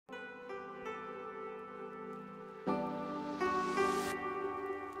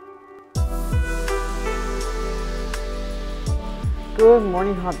Good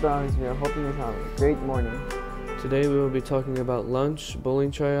morning, hot dogs. We are hoping you have a great morning. Today we will be talking about lunch,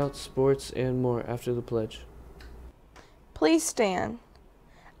 bowling tryouts, sports, and more after the pledge. Please stand.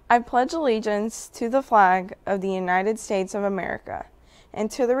 I pledge allegiance to the flag of the United States of America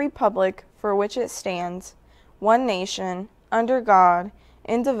and to the republic for which it stands, one nation, under God,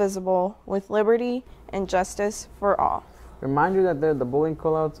 indivisible, with liberty and justice for all. Reminder that the bowling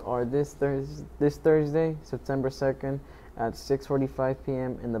callouts are this Thursday, September 2nd at 6:45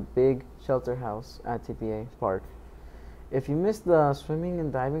 p.m. in the Big Shelter House at TPA Park. If you missed the swimming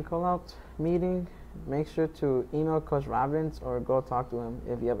and diving callout meeting, make sure to email Coach Robbins or go talk to him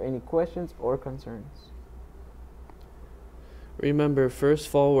if you have any questions or concerns. Remember, first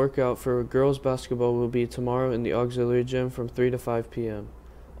fall workout for girls basketball will be tomorrow in the auxiliary gym from 3 to 5 p.m.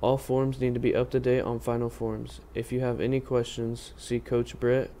 All forms need to be up to date on final forms. If you have any questions, see Coach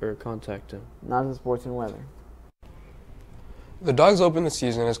Britt or contact him. Now to sports and weather. The Dogs opened the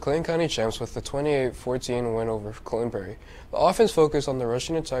season as Clayton County champs with a 28-14 win over Clinton Prairie. The offense focused on the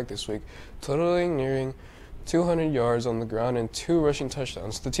rushing attack this week, totaling nearing 200 yards on the ground and 2 rushing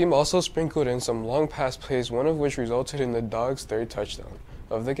touchdowns. The team also sprinkled in some long pass plays, one of which resulted in the Dogs' third touchdown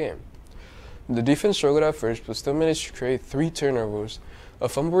of the game. The defense struggled at first, but still managed to create 3 turnovers. A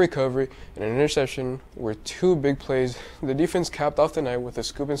fumble recovery and an interception were 2 big plays. The defense capped off the night with a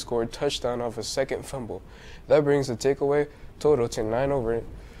scoop and score touchdown off a second fumble. That brings the takeaway total to 9 over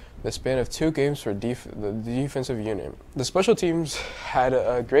the span of 2 games for the defensive unit. The special teams had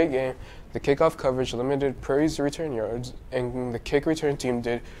a great game. The kickoff coverage limited Prairie's return yards, and the kick return team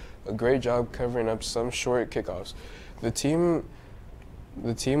did a great job covering up some short kickoffs. The team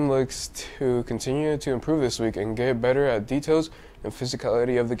looks to continue to improve this week and get better at details and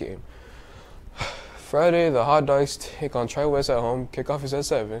physicality of the game. Friday, the Hot Dogs take on Tri-West at home. Kickoff is at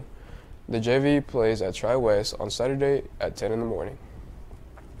 7. The JV plays at Tri-West on Saturday at 10 in the morning.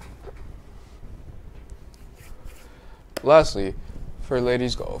 Lastly, for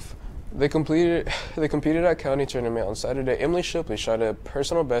ladies golf, they competed at county tournament on Saturday. Emily Shipley shot a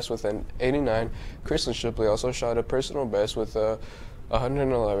personal best with an 89. Kristen Shipley also shot a personal best with a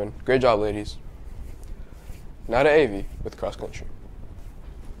 111. Great job, ladies. Now to AV with cross country.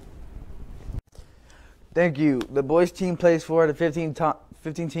 Thank you. The boys team plays for the 15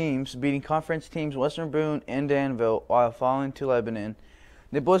 teams, beating conference teams Western Boone and Danville while falling to Lebanon.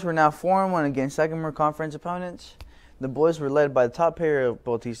 The boys were now 4-1 against Sagamore Conference opponents. The boys were led by the top pair of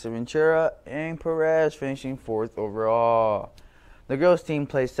Bautista Ventura and Perez, finishing 4th overall. The girls team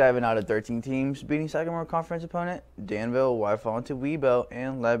plays 7 out of 13 teams, beating Sagamore Conference opponent Danville while falling to Webo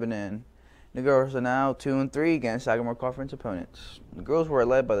and Lebanon. The girls are now 2-3 against Sagamore Conference opponents. The girls were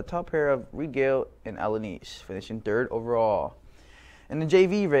led by the top pair of Reed Gale and Alanis, finishing 3rd overall. In the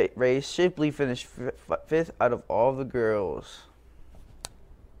JV race, Shipley finished 5th out of all the girls.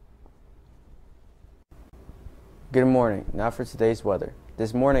 Good morning. Now for today's weather.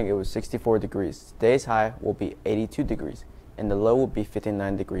 This morning it was 64 degrees. Today's high will be 82 degrees, and the low will be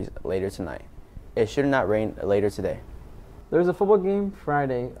 59 degrees later tonight. It should not rain later today. There's a football game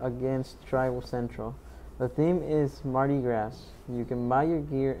Friday against Tribal Central. The theme is Mardi Gras. You can buy your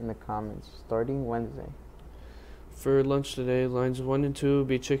gear in the comments starting Wednesday. For lunch today, lines 1 and 2 will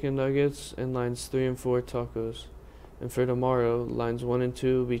be chicken nuggets, and lines 3 and 4 tacos. And for tomorrow, lines 1 and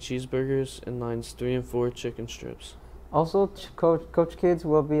 2 will be cheeseburgers, and lines 3 and 4 chicken strips. Also, Coach Kids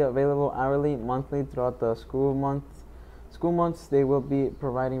will be available hourly, monthly throughout the school months. They will be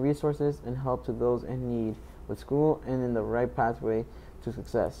providing resources and help to those in need with school and in the right pathway to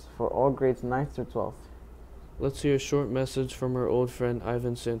success for all grades 9th through 12th. Let's hear a short message from our old friend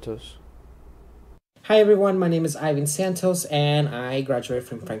Ivan Santos. Hi everyone, my name is Ivan Santos and I graduated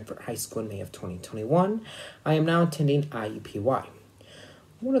from Frankfurt High School in May of 2021. I am now attending IUPY.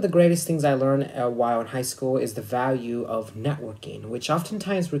 One of the greatest things I learned while in high school is the value of networking, which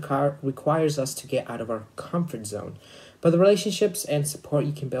oftentimes requires us to get out of our comfort zone. But the relationships and support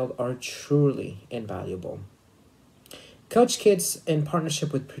you can build are truly invaluable. Coach Kids, in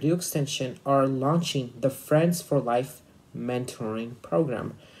partnership with Purdue Extension, are launching the Friends for Life mentoring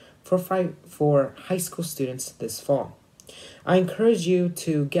program for high school students this fall. I encourage you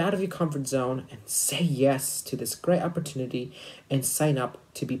to get out of your comfort zone and say yes to this great opportunity and sign up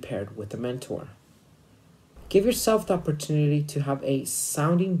to be paired with a mentor. Give yourself the opportunity to have a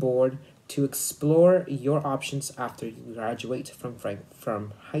sounding board to explore your options after you graduate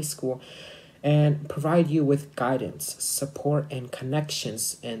from high school and provide you with guidance, support, and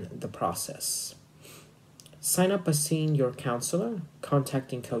connections in the process. Sign up by seeing your counselor,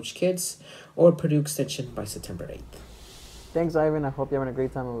 contacting Coach Kids, or Purdue Extension by September 8th. Thanks, Ivan. I hope you're having a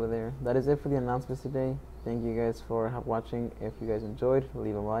great time over there. That is it for the announcements today. Thank you guys for watching. If you guys enjoyed,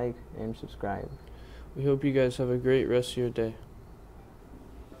 leave a like and subscribe. We hope you guys have a great rest of your day.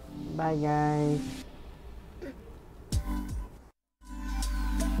 Bye, guys.